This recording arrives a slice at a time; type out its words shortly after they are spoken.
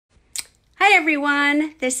Hi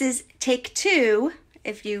everyone, this is take two.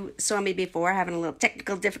 If you saw me before, having a little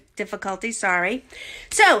technical difficulty, sorry.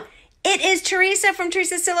 So, it is Teresa from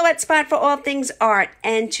Teresa's Silhouette Spot for all things art.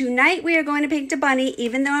 And tonight we are going to paint a bunny,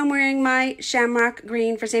 even though I'm wearing my shamrock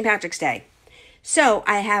green for St. Patrick's Day. So,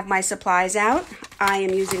 I have my supplies out. I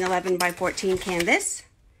am using 11 by 14 canvas.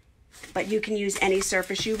 But you can use any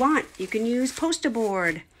surface you want. You can use poster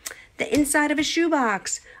board, the inside of a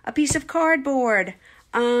shoebox, a piece of cardboard,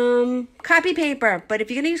 copy paper. But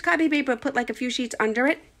if you're going to use copy paper, put like a few sheets under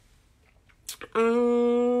it.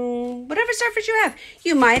 Whatever surface you have.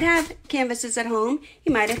 You might have canvases at home.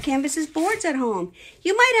 You might have canvases boards at home.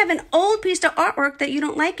 You might have an old piece of artwork that you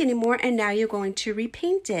don't like anymore and now you're going to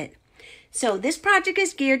repaint it. So this project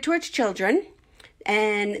is geared towards children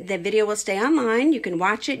and the video will stay online. You can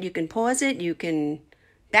watch it, you can pause it, you can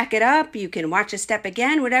back it up, you can watch a step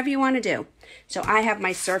again, whatever you want to do. So I have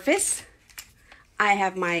my surface. I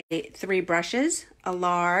have my 3 brushes, a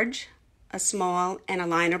large, a small, and a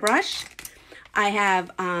liner brush. I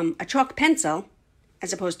have a chalk pencil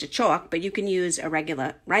as opposed to chalk, but you can use a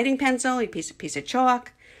regular writing pencil, a piece of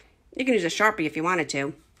chalk. You can use a Sharpie if you wanted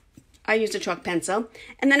to. I use a chalk pencil.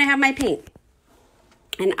 And then I have my paint.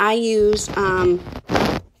 And I use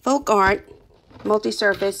Folk Art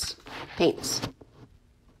multi-surface paints.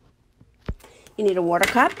 You need a water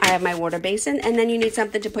cup. I have my water basin. And then you need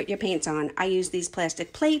something to put your paints on. I use these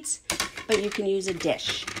plastic plates, but you can use a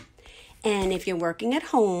dish. And if you're working at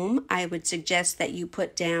home, I would suggest that you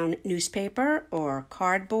put down newspaper or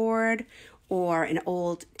cardboard or an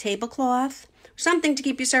old tablecloth, something to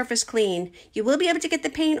keep your surface clean. You will be able to get the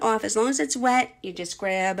paint off as long as it's wet. You just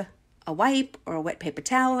grab a wipe or a wet paper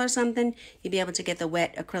towel or something. You'll be able to get the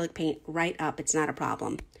wet acrylic paint right up. It's not a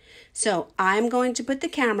problem. So I'm going to put the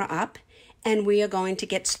camera up and we are going to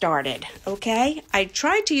get started, okay? I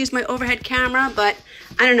tried to use my overhead camera, but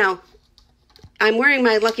I don't know. I'm wearing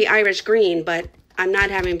my lucky Irish green, but I'm not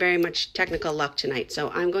having very much technical luck tonight. So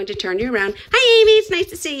I'm going to turn you around. Hi, Amy. It's nice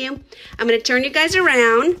to see you. I'm going to turn you guys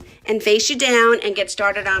around and face you down and get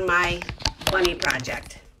started on my bunny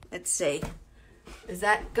project. Let's see. Is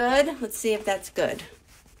that good? Let's see if that's good.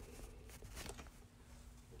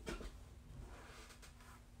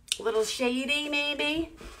 A little shady,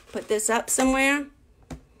 maybe. Put this up somewhere.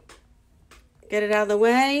 Get it out of the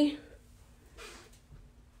way.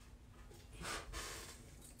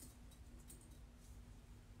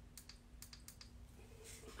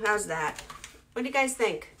 How's that? What do you guys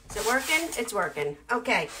think? Is it working? It's working.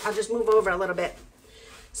 Okay, I'll just move over a little bit.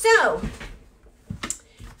 So,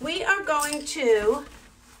 we are going to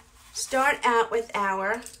start out with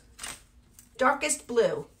our darkest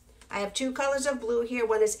blue. I have 2 colors of blue here.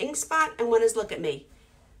 One is Ink Spot and one is Look at Me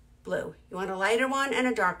blue. You want a lighter one and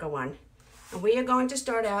a darker one. And we are going to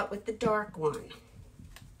start out with the dark one.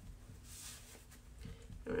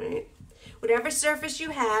 All right. Whatever surface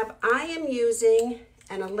you have, I am using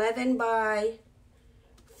an 11 by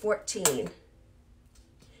 14.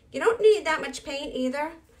 You don't need that much paint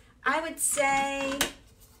either. I would say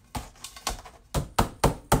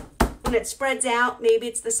when it spreads out, maybe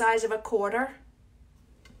it's the size of a quarter.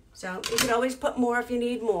 So you could always put more if you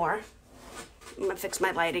need more. I'm gonna fix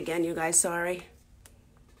my light again, you guys, sorry.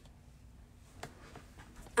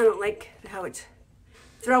 I don't like how it's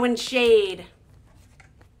throwing shade.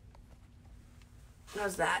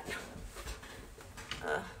 How's that?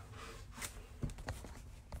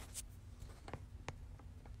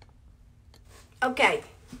 Okay,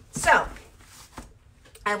 so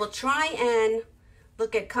I will try and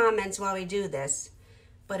look at comments while we do this,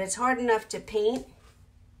 but it's hard enough to paint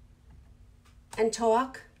and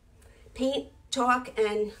talk. Paint, talk,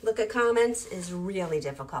 and look at comments is really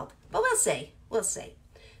difficult, but we'll see. We'll see.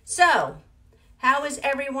 So, how is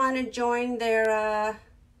everyone enjoying their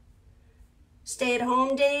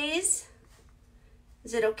stay-at-home days?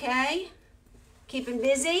 Is it okay? Keeping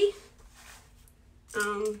busy?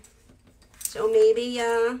 So maybe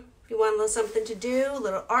if you want a little something to do, a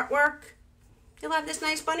little artwork, you'll have this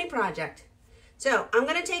nice bunny project. So I'm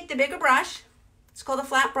going to take the bigger brush. It's called a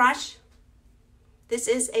flat brush. This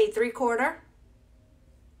is a 3/4.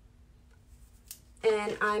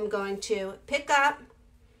 And I'm going to pick up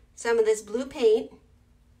some of this blue paint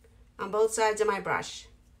on both sides of my brush.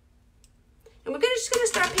 And we're just going to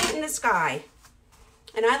start painting the sky.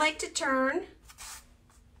 And I like to turn,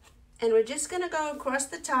 and we're just going to go across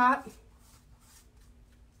the top.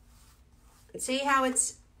 And see how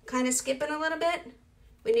it's kind of skipping a little bit?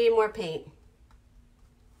 We need more paint.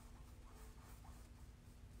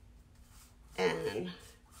 And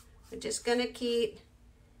we're just going to keep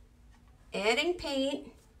adding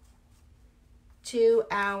paint to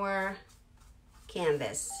our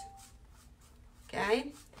canvas.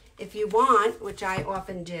 okay? If you want, which I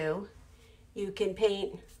often do, you can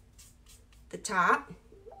paint the top.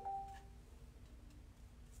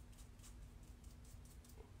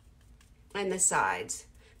 And the sides.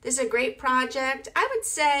 This is a great project. I would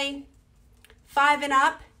say 5 and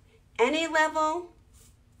up, any level.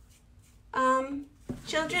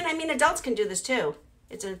 Children, I mean adults can do this too.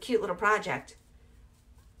 It's a cute little project.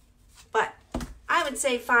 But I would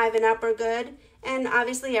say 5 and up are good. And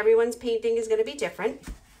obviously everyone's painting is going to be different.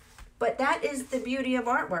 But that is the beauty of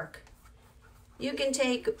artwork. You can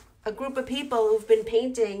take a group of people who've been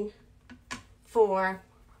painting for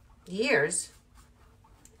years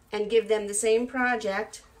and give them the same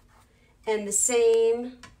project and the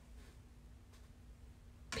same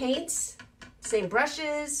paints, same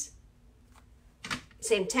brushes,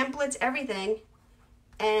 same templates, everything.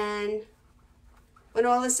 And when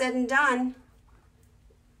all is said and done,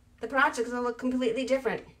 the projects will look completely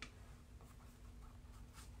different.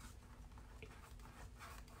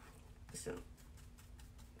 So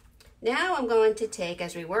now I'm going to take,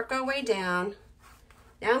 as we work our way down,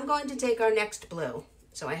 now I'm going to take our next blue.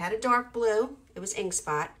 So I had a dark blue, it was ink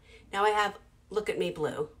spot. Now I have Look at Me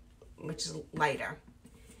blue, which is lighter.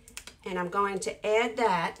 And I'm going to add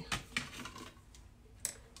that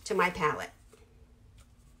to my palette.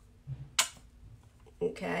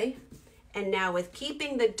 Okay, and now with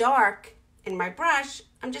keeping the dark in my brush,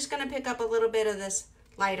 I'm just going to pick up a little bit of this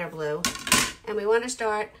lighter blue, and we want to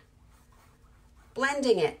start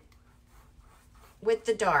blending it with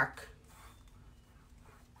the dark.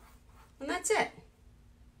 And that's it.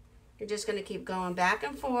 You're just going to keep going back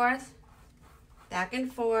and forth, add in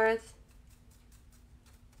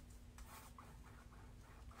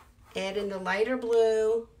the lighter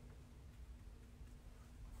blue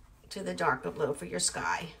to the darker blue for your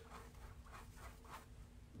sky.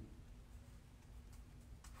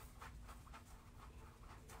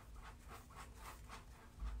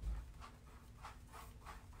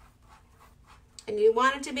 And you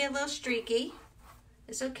want it to be a little streaky.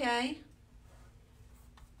 It's okay.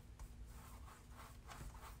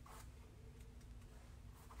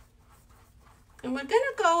 And we're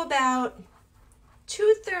gonna go about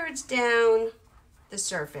 2/3 down the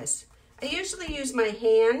surface. I usually use my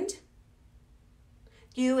hand.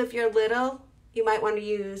 You, if you're little, you might want to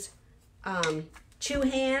use 2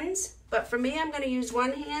 hands. But for me, I'm going to use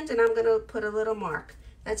 1 hand, and I'm going to put a little mark.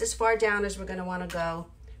 That's as far down as we're going to want to go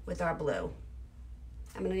with our blue.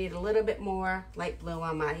 I'm going to need a little bit more light blue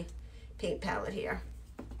on my paint palette here.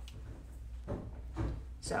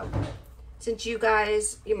 So, since you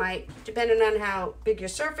guys, you might, depending on how big your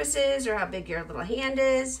surface is or how big your little hand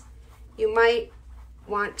is, you might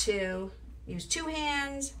want to use 2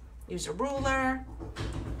 hands, use a ruler,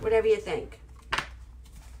 whatever you think.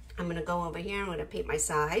 I'm going to go over here. I'm going to paint my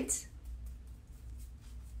sides.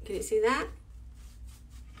 Can you see that?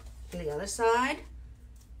 And the other side.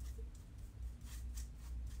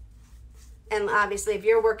 And obviously, if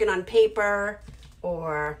you're working on paper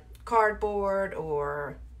or cardboard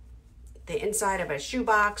or the inside of a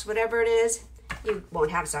shoebox, whatever it is, you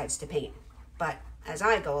won't have sides to paint. But as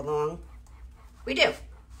I go along, we do.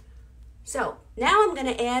 So now I'm going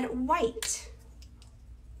to add white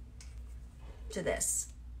to this.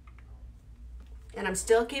 And I'm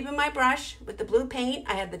still keeping my brush with the blue paint.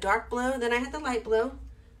 I had the dark blue, then I had the light blue.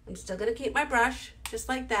 I'm still going to keep my brush just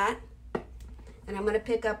like that. And I'm going to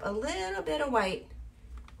pick up a little bit of white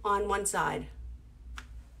on one side.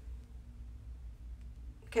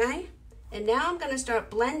 Okay? And now I'm going to start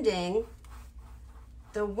blending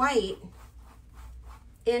the white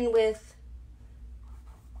in with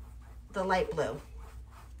the light blue.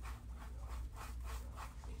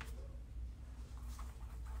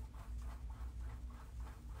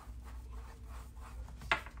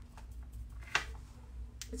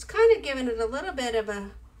 It's kind of giving it a little bit of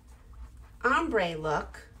a ombre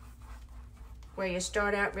look, where you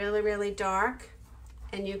start out really, really dark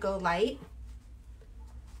and you go light.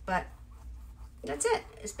 But that's it.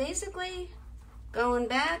 It's basically going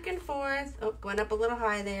back and forth. Oh, going up a little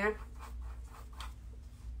high there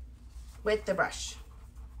with the brush.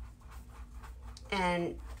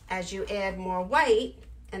 And as you add more white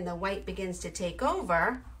and the white begins to take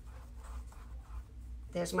over,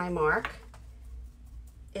 there's my mark.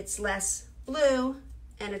 It's less blue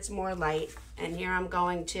and it's more light. And here I'm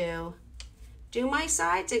going to do my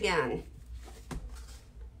sides again.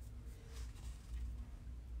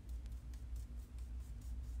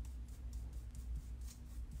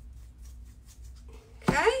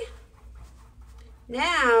 Okay.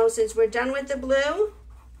 Now, since we're done with the blue,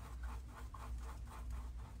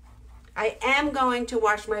 I am going to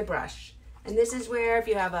wash my brush. And this is where, if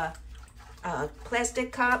you have a a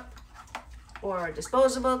plastic cup or a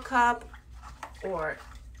disposable cup or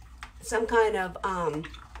some kind of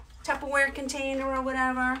Tupperware container or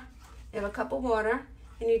whatever. You have a cup of water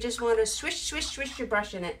and you just want to swish, swish, swish your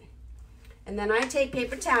brush in it. And then I take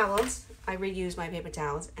paper towels, I reuse my paper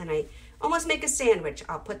towels, and I almost make a sandwich.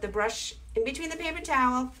 I'll put the brush in between the paper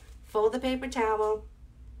towel, fold the paper towel,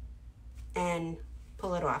 and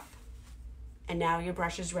pull it off. And now your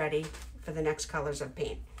brush is ready for the next colors of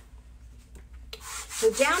paint.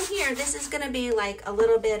 So down here, this is gonna be like a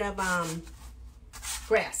little bit of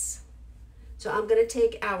grass. So I'm gonna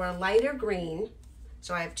take our lighter green.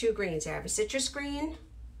 So I have two greens here. I have a citrus green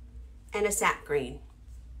and a sap green.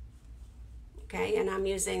 Okay, and I'm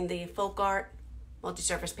using the Folk Art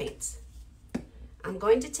multi-surface paints. I'm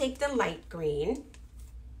going to take the light green,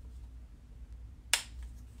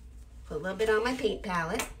 put a little bit on my paint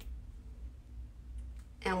palette.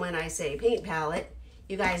 And when I say paint palette,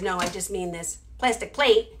 you guys know I just mean this plastic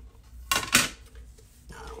plate.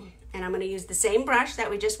 And I'm gonna use the same brush that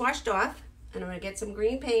we just washed off, and I'm gonna get some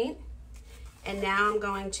green paint. And now I'm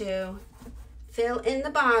going to fill in the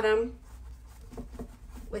bottom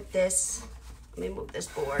with this. Let me move this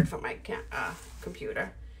board from my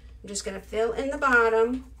computer. I'm just gonna fill in the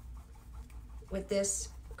bottom with this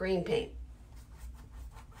green paint.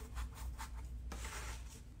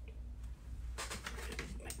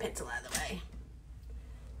 My pencil out of the way.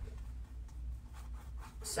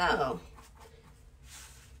 So,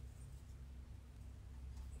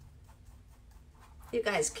 you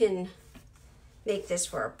guys can make this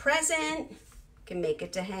for a present, can make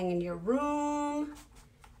it to hang in your room,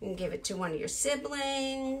 you can give it to one of your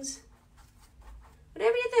siblings,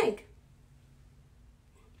 whatever you think.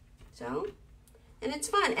 So, and it's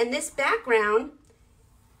fun. And this background,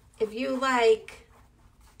 if you like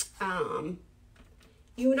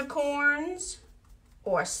unicorns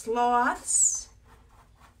or sloths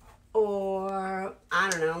or, I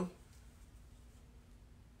don't know,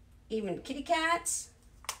 even kitty cats,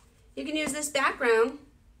 you can use this background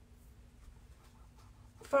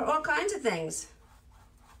for all kinds of things.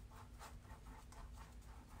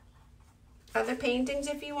 Other paintings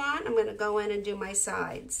if you want. I'm going to go in and do my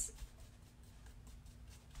sides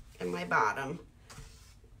and my bottom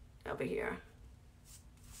over here.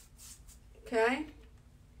 Okay?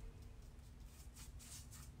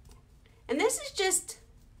 And this is just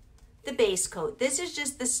the base coat. This is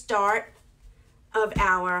just the start of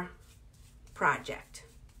our project.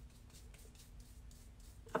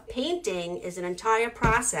 A painting is an entire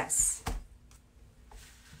process.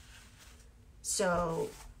 So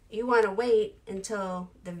you want to wait until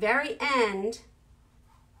the very end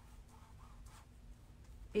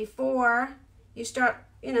before you start,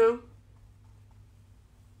 you know,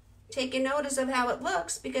 taking notice of how it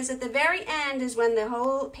looks, because at the very end is when the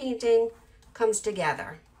whole painting comes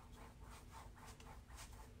together.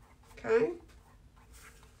 Okay?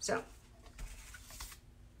 So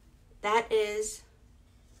that is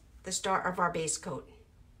the start of our base coat.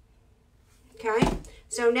 Okay?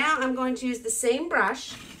 So now I'm going to use the same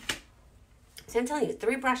brush. So I'm telling you,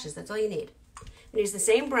 3 brushes, that's all you need. I'm going to use the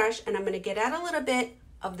same brush, and I'm going to get out a little bit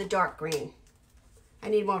of the dark green. I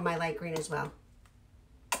need more of my light green as well.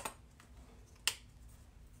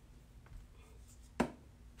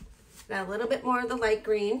 Got a little bit more of the light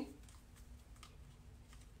green.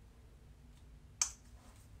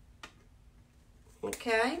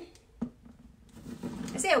 Okay.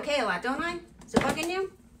 I say okay a lot, don't I? Is it bugging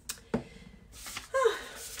you?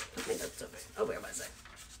 Put my notes over. Oh, where was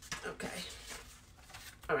I? Okay.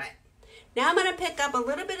 All right. Now I'm going to pick up a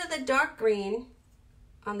little bit of the dark green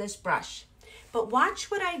on this brush. But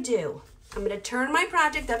watch what I do. I'm going to turn my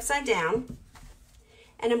project upside down,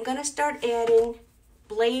 and I'm going to start adding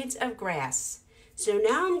blades of grass. So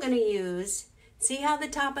now I'm going to use, see how the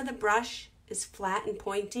top of the brush is flat and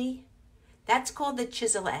pointy? That's called the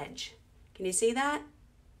chisel edge. Can you see that?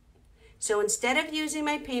 So instead of using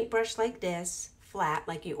my paintbrush like this, flat,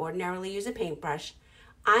 like you ordinarily use a paintbrush,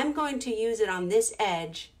 I'm going to use it on this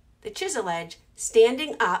edge, the chisel edge,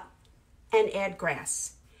 standing up, and add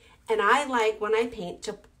grass. And I like, when I paint,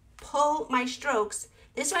 to pull my strokes.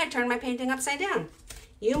 This way I turn my painting upside down.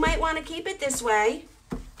 You might want to keep it this way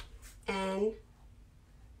and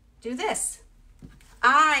do this.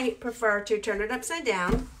 I prefer to turn it upside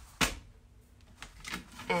down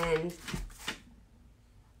and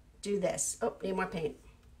do this. Oh, need more paint.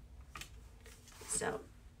 So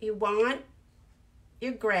you want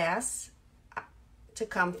your grass to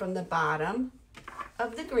come from the bottom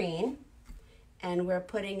of the green, and we're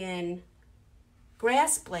putting in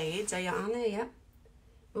grass blades. Are you on there? Yep.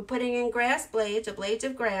 We're putting in grass blades, or blades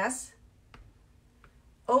of grass,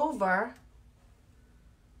 over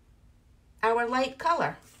our light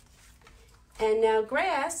color. And now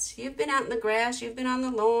grass, you've been out in the grass, you've been on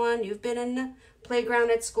the lawn, you've been in the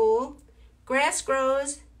playground at school. Grass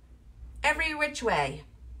grows every which way.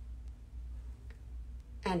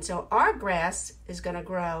 And so our grass is going to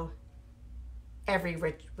grow every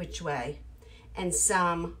which way. And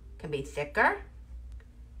some can be thicker,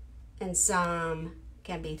 and some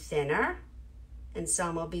can be thinner, and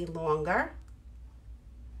some will be longer,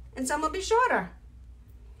 and some will be shorter.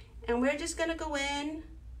 And we're just going to go in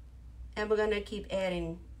and we're going to keep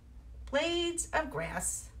adding blades of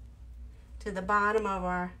grass to the bottom of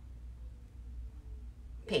our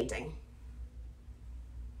painting.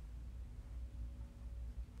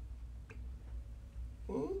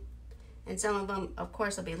 And some of them, of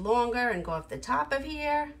course, will be longer and go off the top of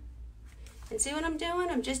here. And see what I'm doing?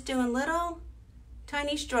 I'm just doing little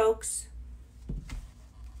tiny strokes,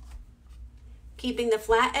 keeping the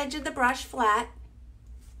flat edge of the brush flat,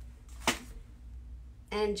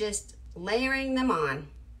 and just layering them on.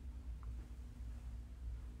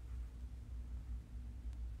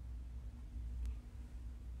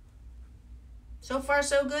 So far,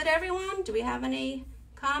 so good, everyone. Do we have any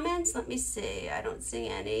comments? Let me see. I don't see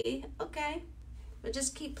any. Okay. We'll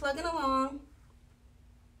just keep plugging along.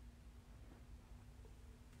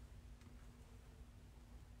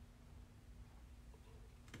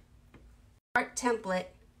 Art template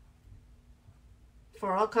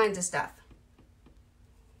for all kinds of stuff.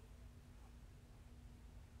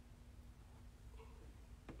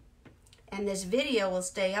 And this video will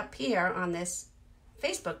stay up here on this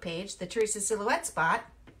Facebook page, the Teresa Silhouette Spot,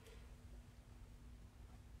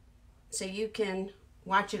 so you can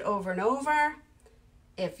watch it over and over.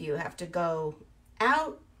 If you have to go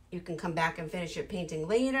out, you can come back and finish your painting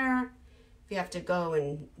later. If you have to go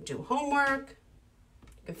and do homework,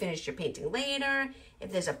 you can finish your painting later.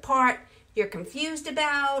 If there's a part you're confused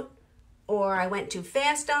about, or I went too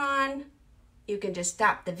fast on, you can just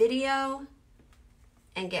stop the video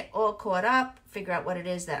and get all caught up, figure out what it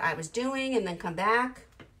is that I was doing, and then come back.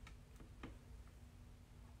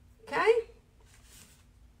 Okay?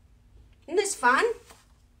 Isn't this fun?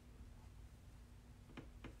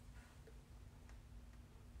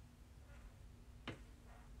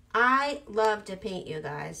 I love to paint, you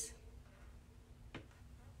guys.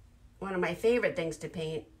 One of my favorite things to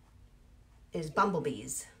paint is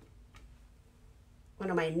bumblebees. One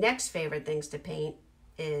of my next favorite things to paint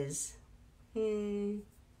is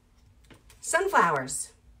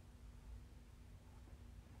sunflowers.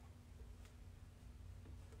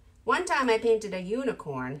 One time I painted a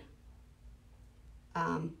unicorn,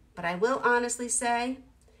 but I will honestly say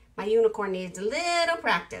my unicorn needs a little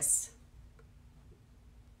practice.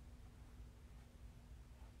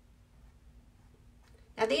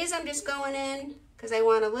 Now these I'm just going in because I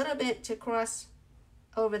want a little bit to cross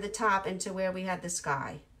over the top into where we had the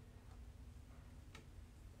sky.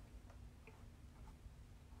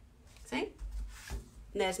 See?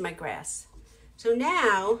 And there's my grass. So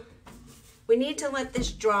now we need to let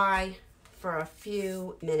this dry for a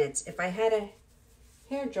few minutes. If I had a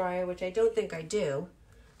hair dryer, which I don't think I do,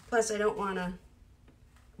 plus I don't want to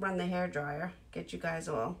run the hair dryer, get you guys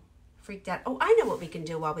all freaked out. Oh, I know what we can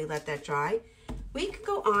do while we let that dry. We can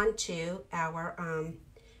go on to our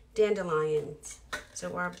dandelions.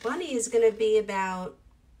 So our bunny is going to be about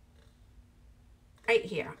right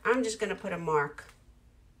here. I'm just going to put a mark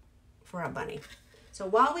for our bunny. So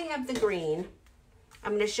while we have the green,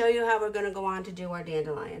 I'm going to show you how we're going to go on to do our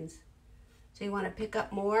dandelions. So you want to pick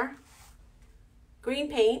up more green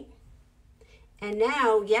paint. And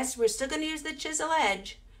now, yes, we're still going to use the chisel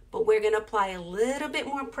edge, but we're going to apply a little bit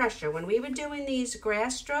more pressure. When we were doing these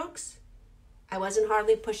grass strokes, I wasn't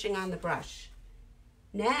hardly pushing on the brush.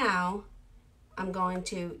 Now, I'm going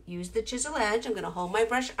to use the chisel edge. I'm going to hold my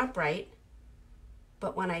brush upright.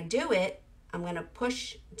 But when I do it, I'm going to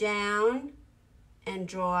push down and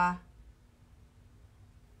draw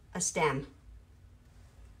a stem.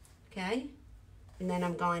 Okay? And then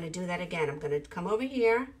I'm going to do that again. I'm going to come over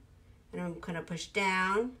here and I'm going to push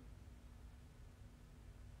down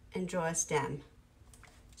and draw a stem.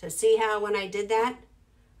 So see how when I did that,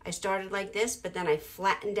 I started like this, but then I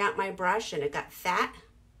flattened out my brush and it got fat?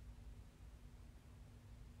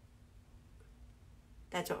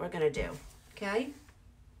 That's what we're going to do, okay?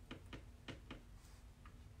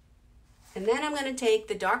 And then I'm going to take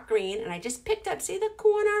the dark green, and I just picked up, see the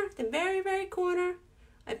corner, the very, very corner?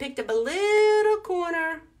 I picked up a little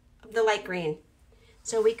corner of the light green.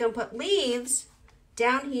 So we can put leaves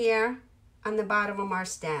down here on the bottom of our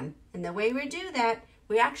stem. And the way we do that,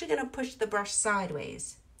 we're actually going to push the brush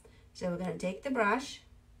sideways. So we're going to take the brush,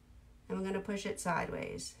 and we're going to push it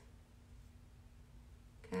sideways.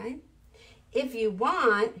 Okay? if you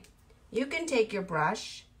want, you can take your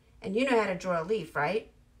brush, and you know how to draw a leaf,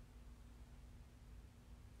 right?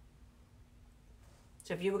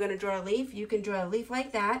 So if you were going to draw a leaf, you can draw a leaf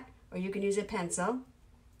like that, or you can use a pencil,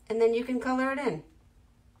 and then you can color it in.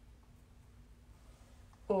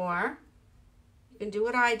 Or you can do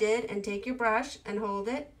what I did and take your brush and hold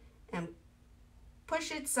it and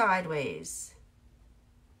push it sideways.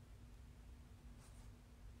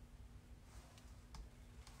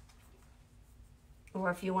 Or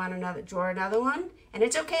if you want draw another one, and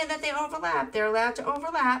it's okay that they overlap. They're allowed to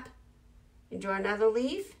overlap. You draw another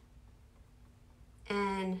leaf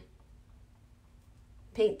and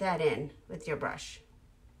paint that in with your brush.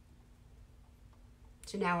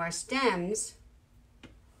 So now our stems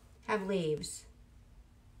have leaves.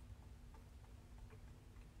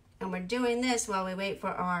 And we're doing this while we wait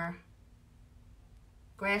for our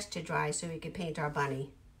grass to dry so we can paint our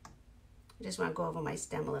bunny. I just want to go over my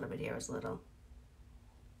stem a little bit here. It's a little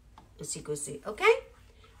loosey-goosey. Okay?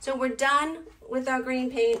 So we're done with our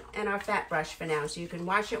green paint and our fat brush for now. So you can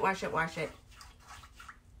wash it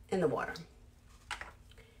in the water.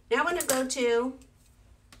 Now I'm going to go to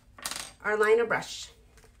our liner brush,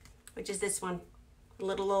 which is this one, a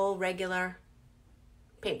little old regular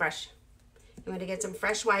paintbrush. I'm going to get some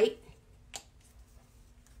fresh white.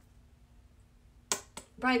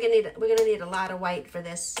 We're going to need a lot of white for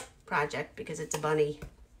this project because it's a bunny.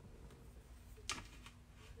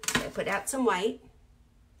 So I put out some white,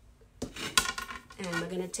 and we're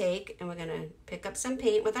going to pick up some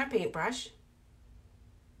paint with our paintbrush.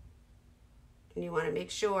 And you want to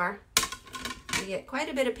make sure you get quite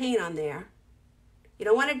a bit of paint on there. You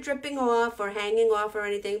don't want it dripping off or hanging off or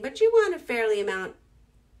anything, but you want a fairly amount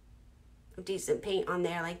of decent paint on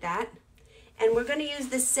there like that. And we're going to use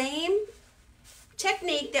the same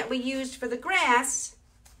technique that we used for the grass,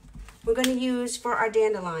 we're going to use for our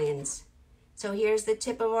dandelions. So here's the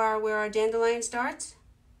tip of where our dandelion starts.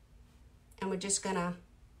 And we're just going to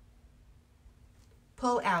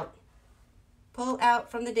pull out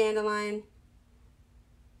from the dandelion.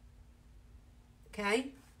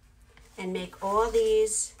 Okay? And make all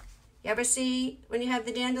these. You ever see when you have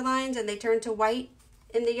the dandelions and they turn to white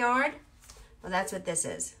in the yard? Well, that's what this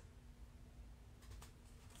is.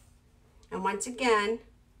 And once again,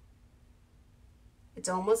 it's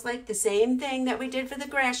almost like the same thing that we did for the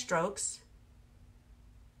grass strokes,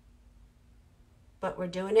 but we're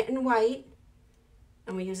doing it in white,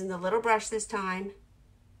 and we're using the little brush this time,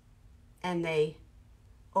 and they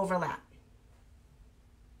overlap.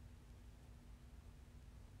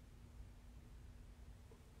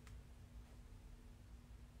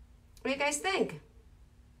 What do you guys think?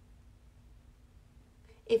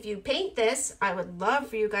 If you paint this, I would love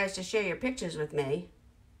for you guys to share your pictures with me.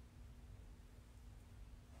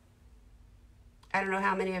 I don't know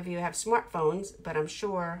how many of you have smartphones, but I'm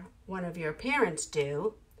sure one of your parents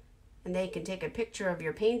do, and they can take a picture of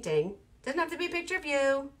your painting. Doesn't have to be a picture of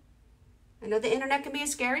you. I know the internet can be a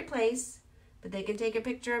scary place, but they can take a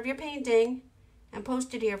picture of your painting and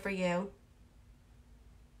post it here for you.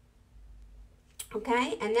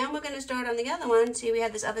 Okay, and then we're going to start on the other one. See, we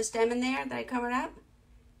have this other stem in there that I covered up.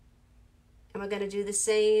 And we're going to do the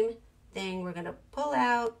same thing. We're going to pull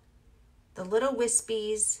out the little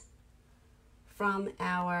wispies from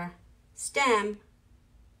our stem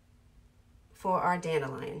for our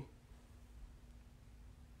dandelion.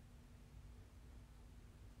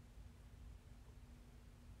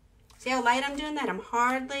 See how light I'm doing that? I'm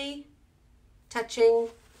hardly touching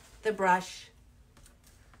the brush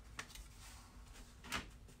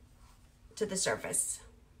to the surface.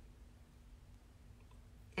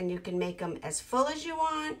 And you can make them as full as you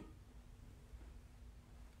want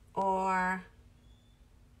or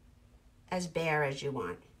as bare as you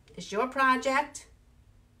want. It's your project.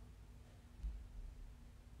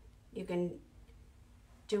 You can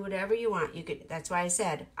do whatever you want. That's why I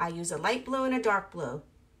said I use a light blue and a dark blue.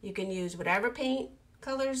 You can use whatever paint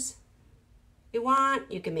colors you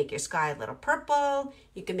want. You can make your sky a little purple.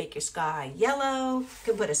 You can make your sky yellow. You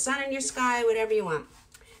can put a sun in your sky, whatever you want.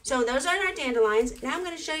 So those are our dandelions. Now I'm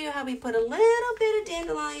going to show you how we put a little bit of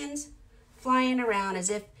dandelions flying around as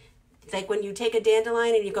if, like when you take a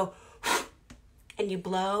dandelion and you go and you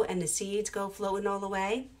blow and the seeds go floating all the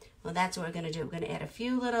way. Well, that's what we're going to do. We're going to add a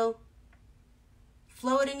few little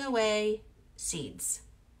floating away seeds.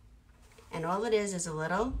 And all it is a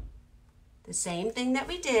little, the same thing that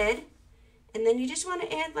we did. And then you just want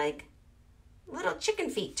to add like little chicken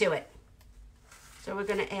feet to it. So we're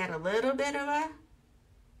going to add a little bit of a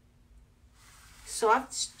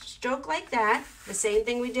soft stroke like that. The same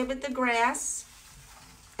thing we did with the grass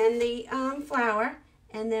and the flower.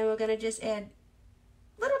 And then we're going to just add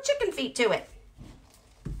little chicken feet to it.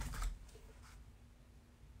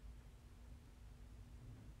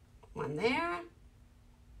 One there.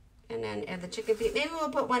 And then add the chicken feet. Maybe we'll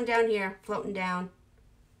put one down here, floating down.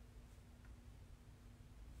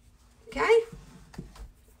 Okay?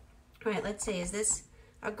 All right, let's see. Is this,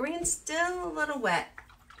 our green's still a little wet.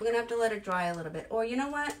 We're gonna have to let it dry a little bit. Or you know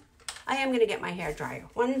what? I am gonna get my hair dryer.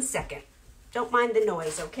 1 second. Don't mind the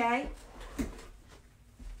noise, okay?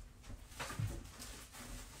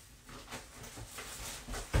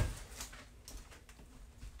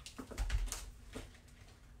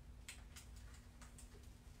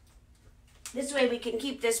 This way we can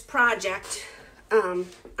keep this project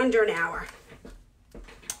under an hour.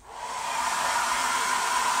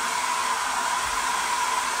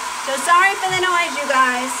 So sorry for the noise, you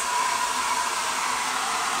guys.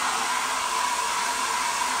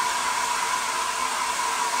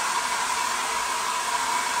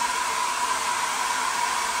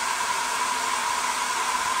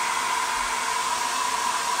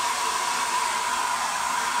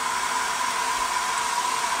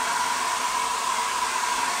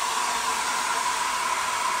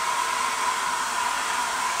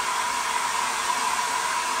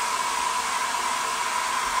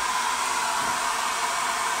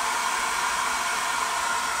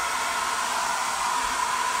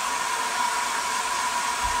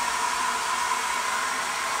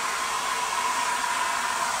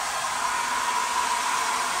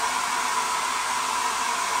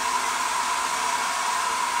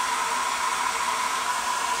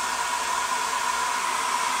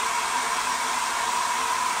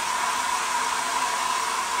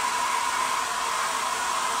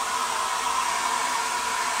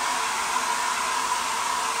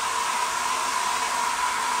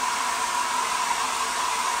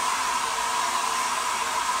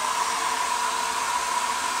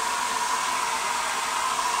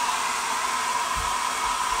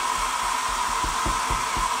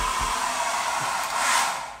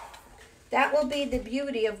 That will be the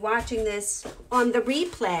beauty of watching this on the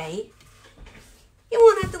replay. You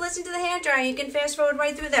won't have to listen to the hairdryer. You can fast forward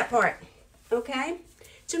right through that part. Okay?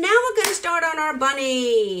 So now we're going to start on our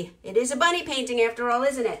bunny. It is a bunny painting after all,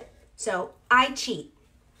 isn't it? So I cheat.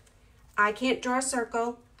 I can't draw a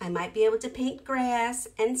circle. I might be able to paint grass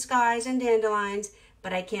and skies and dandelions,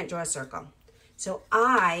 but I can't draw a circle. So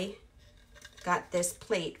I got this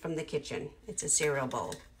plate from the kitchen. It's a cereal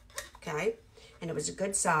bowl. Okay? And it was a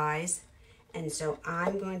good size. And so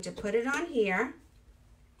I'm going to put it on here.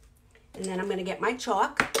 And then I'm going to get my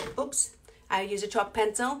chalk. Oops. I use a chalk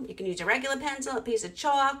pencil. You can use a regular pencil, a piece of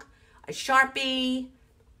chalk, a Sharpie.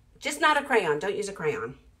 Just not a crayon. Don't use a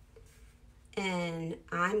crayon. And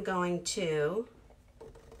I'm going to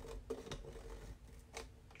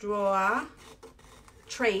draw,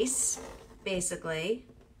 trace, basically,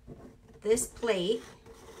 this plate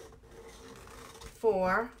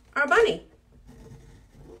for our bunny.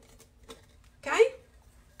 Okay?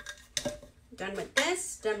 Done with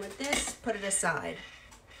this, put it aside.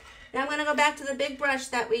 Now I'm going to go back to the big brush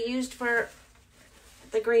that we used for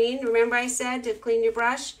the green. Remember I said to clean your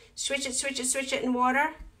brush? Switch it in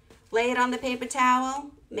water. Lay it on the paper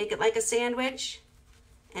towel. Make it like a sandwich.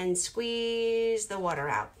 And squeeze the water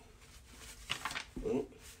out.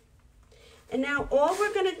 And now all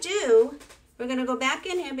we're going to do, we're going to go back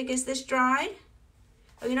in here because this dried.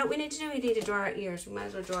 Oh, you know what we need to do? We need to draw our ears. We might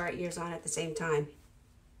as well draw our ears on at the same time.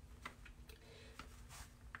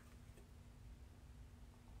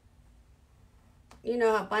 You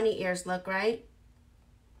know how bunny ears look, right?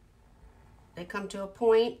 They come to a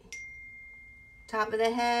point, top of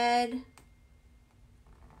the head,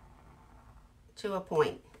 to a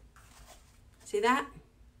point. See that?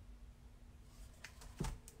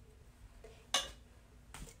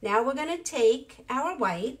 Now we're going to take our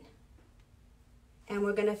white and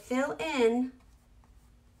we're going to fill in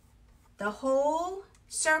the whole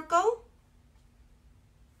circle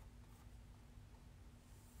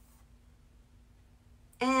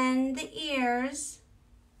and the ears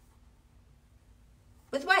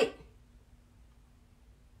with white.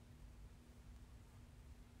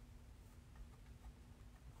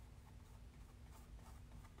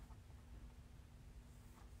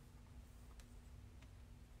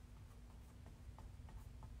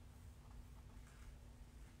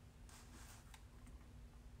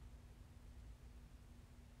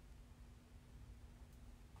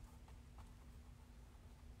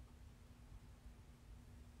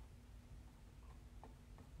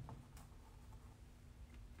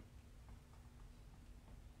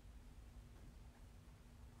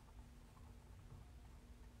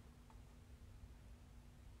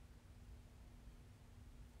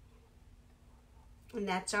 And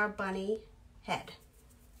that's our bunny head.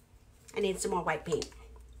 I need some more white paint.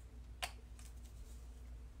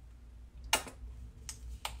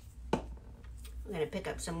 I'm gonna pick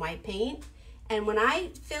up some white paint. And when I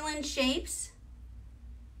fill in shapes,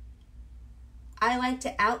 I like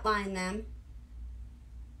to outline them.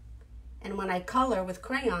 And when I color with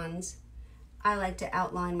crayons, I like to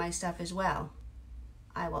outline my stuff as well.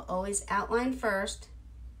 I will always outline first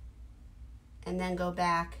and then go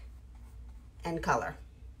back and color.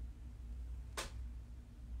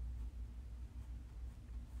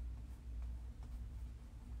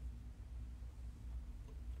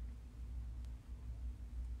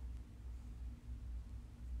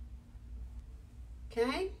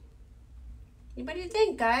 Okay? What do you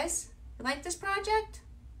think, guys? You like this project?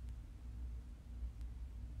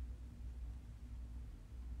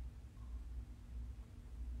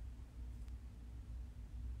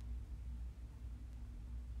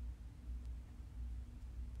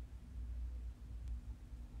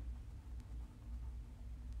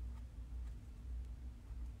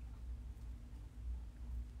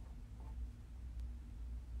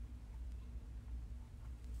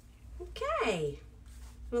 Okay.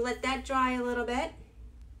 We'll let that dry a little bit.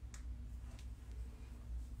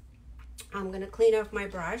 I'm going to clean off my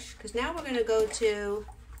brush because now we're going to go to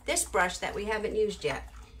this brush that we haven't used yet.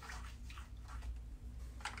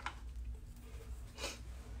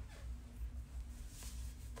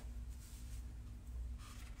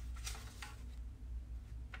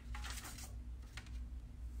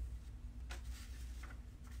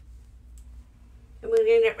 And we're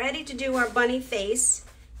going to get ready to do our bunny face.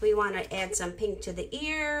 We want to add some pink to the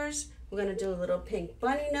ears. We're going to do a little pink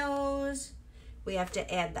bunny nose. We have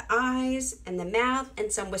to add the eyes and the mouth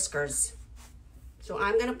and some whiskers. So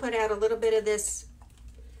I'm going to put out a little bit of this.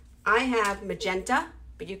 I have magenta,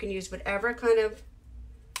 but you can use whatever kind of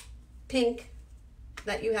pink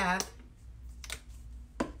that you have.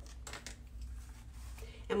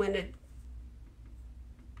 I'm going to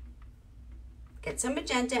get some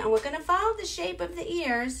magenta, and we're going to follow the shape of the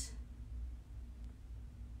ears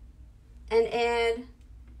and add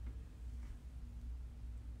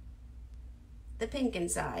the pink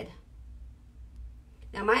inside.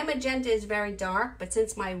 Now my magenta is very dark, but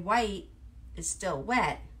since my white is still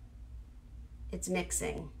wet, it's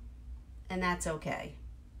mixing, and that's okay.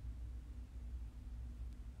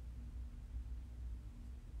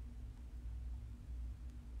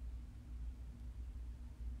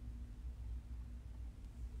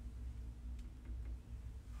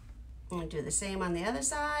 I'm going to do the same on the other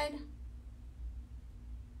side.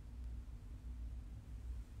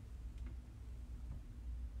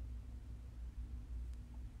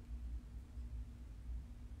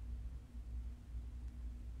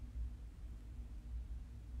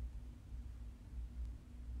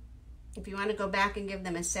 If you want to go back and give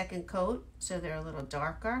them a second coat so they're a little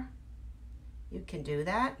darker, you can do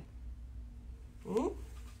that. Then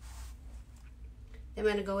I'm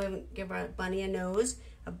going to go and give our bunny a nose.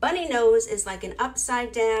 A bunny nose is like an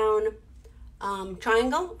upside down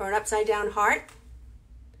triangle or an upside down heart.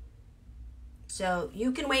 So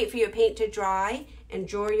you can wait for your paint to dry and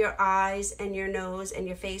draw your eyes and your nose and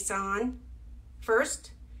your face on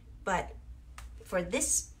first. But for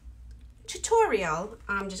this tutorial,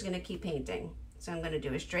 I'm just going to keep painting. So I'm going to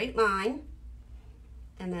do a straight line,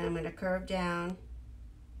 and then I'm going to curve down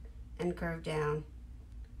and curve down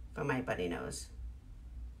for my bunny nose.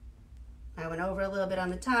 I went over a little bit on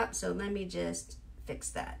the top, so let me just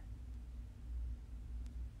fix that.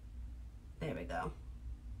 There we go.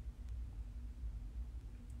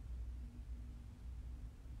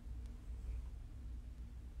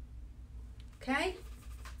 Okay.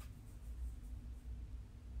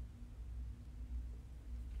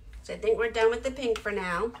 So I think we're done with the pink for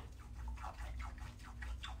now.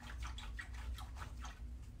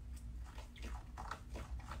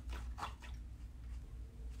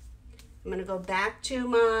 I'm going to go back to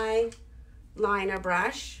my liner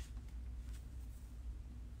brush.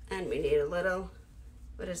 And we need a little,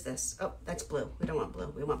 what is this? Oh, that's blue. We don't want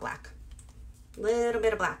blue. We want black. A little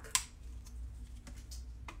bit of black.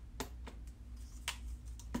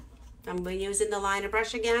 I'm using the liner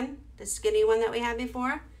brush again, the skinny one that we had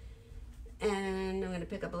before. And I'm going to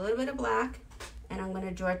pick up a little bit of black, and I'm going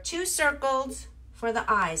to draw 2 circles for the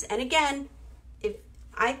eyes. And again,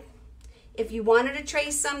 if you wanted to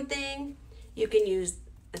trace something, you can use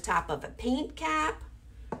the top of a paint cap,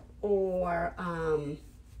 or I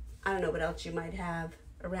don't know what else you might have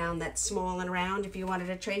around that's small and round if you wanted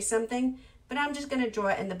to trace something. But I'm just going to draw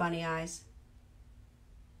it in the bunny eyes.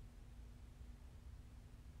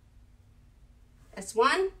 That's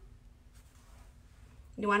 1.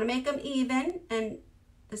 You want to make them even and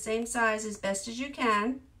the same size as best as you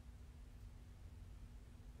can.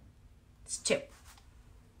 It's 2.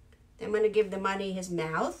 Then I'm going to give the bunny his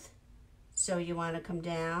mouth. So you want to come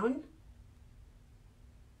down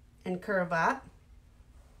and curve up.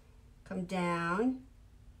 Come down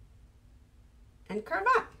and curve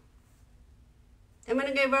up. I'm going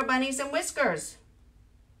to give our bunny some whiskers.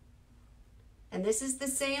 And this is the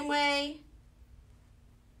same way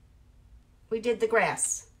we did the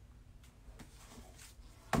grass.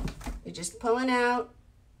 You're just pulling out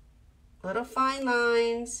little fine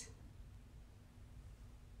lines.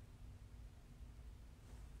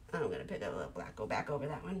 I'm going to pick up a little black, go back over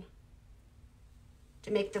that one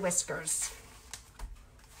to make the whiskers.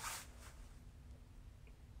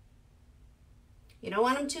 You don't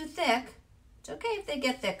want them too thick. It's okay if they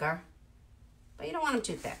get thicker, but you don't want them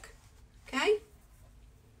too thick, okay?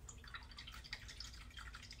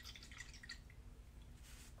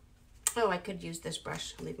 Oh, I could use this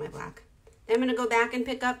brush. I'll leave my black. Then I'm going to go back and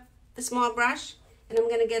pick up the small brush, and I'm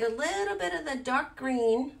going to get a little bit of the dark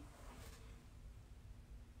green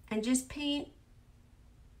and just paint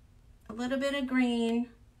a little bit of green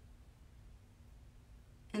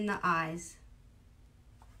in the eyes.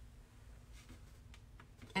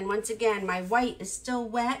 And once again, my white is still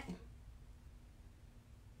wet,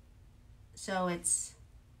 so it's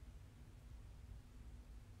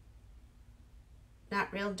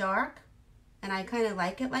not real dark, and I kind of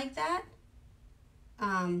like it like that.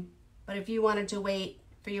 But if you wanted to wait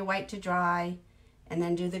for your white to dry and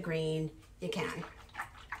then do the green, you can.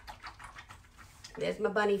 There's my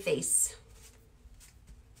bunny face.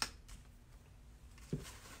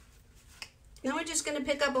 Now we're just going to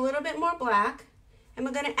pick up a little bit more black, and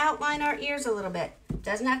we're going to outline our ears a little bit.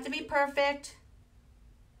 Doesn't have to be perfect.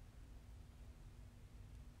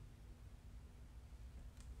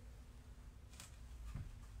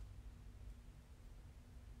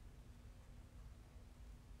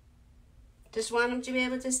 Just want them to be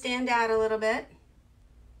able to stand out a little bit.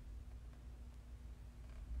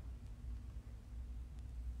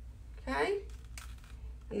 Okay?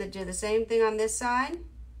 And then do the same thing on this side.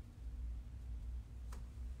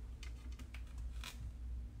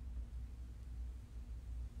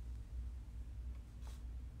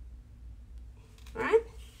 All right?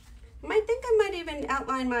 I think I might even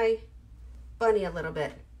outline my bunny a little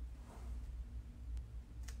bit.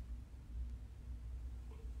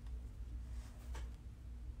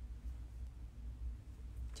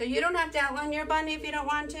 So you don't have to outline your bunny if you don't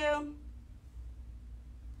want to.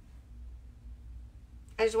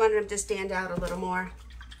 I just wanted him to stand out a little more.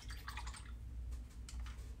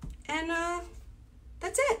 And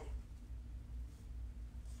that's it.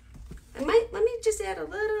 Let me just add a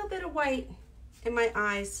little bit of white in my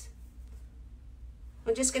eyes.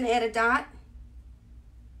 I'm just going to add a dot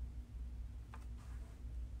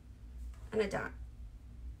and a dot.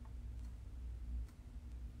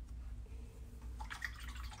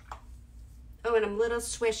 Oh, and a little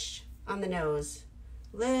swish on the nose.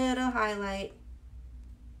 Little highlight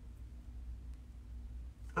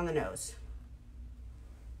on the nose.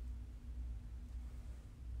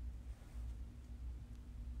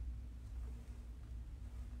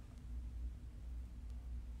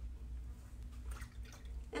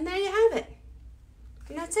 And there you have it.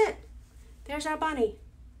 And that's it. There's our bunny.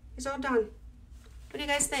 He's all done. What do you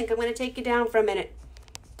guys think? I'm going to take you down for a minute.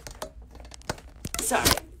 Sorry.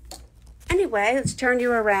 Anyway, let's turn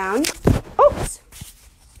you around. Oops.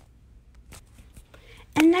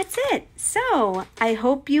 And that's it. So, I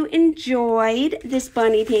hope you enjoyed this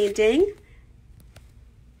bunny painting.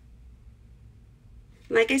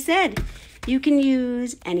 Like I said, you can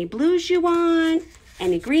use any blues you want,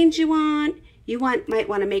 any greens you want. You might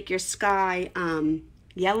want to make your sky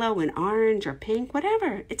yellow and orange or pink,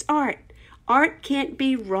 whatever. It's art. Art can't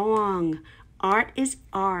be wrong. Art is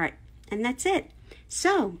art. And that's it.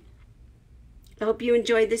 So, I hope you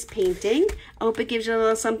enjoyed this painting. I hope it gives you a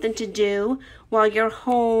little something to do while you're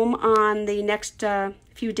home on the next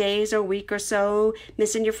few days or week or so,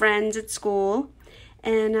 missing your friends at school.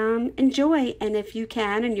 And enjoy. And if you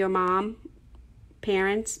can, and your mom,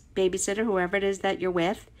 parents, babysitter, whoever it is that you're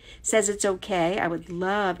with, says it's okay, I would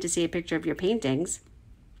love to see a picture of your paintings.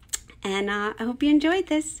 And I hope you enjoyed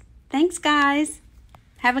this. Thanks, guys.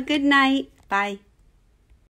 Have a good night. Bye.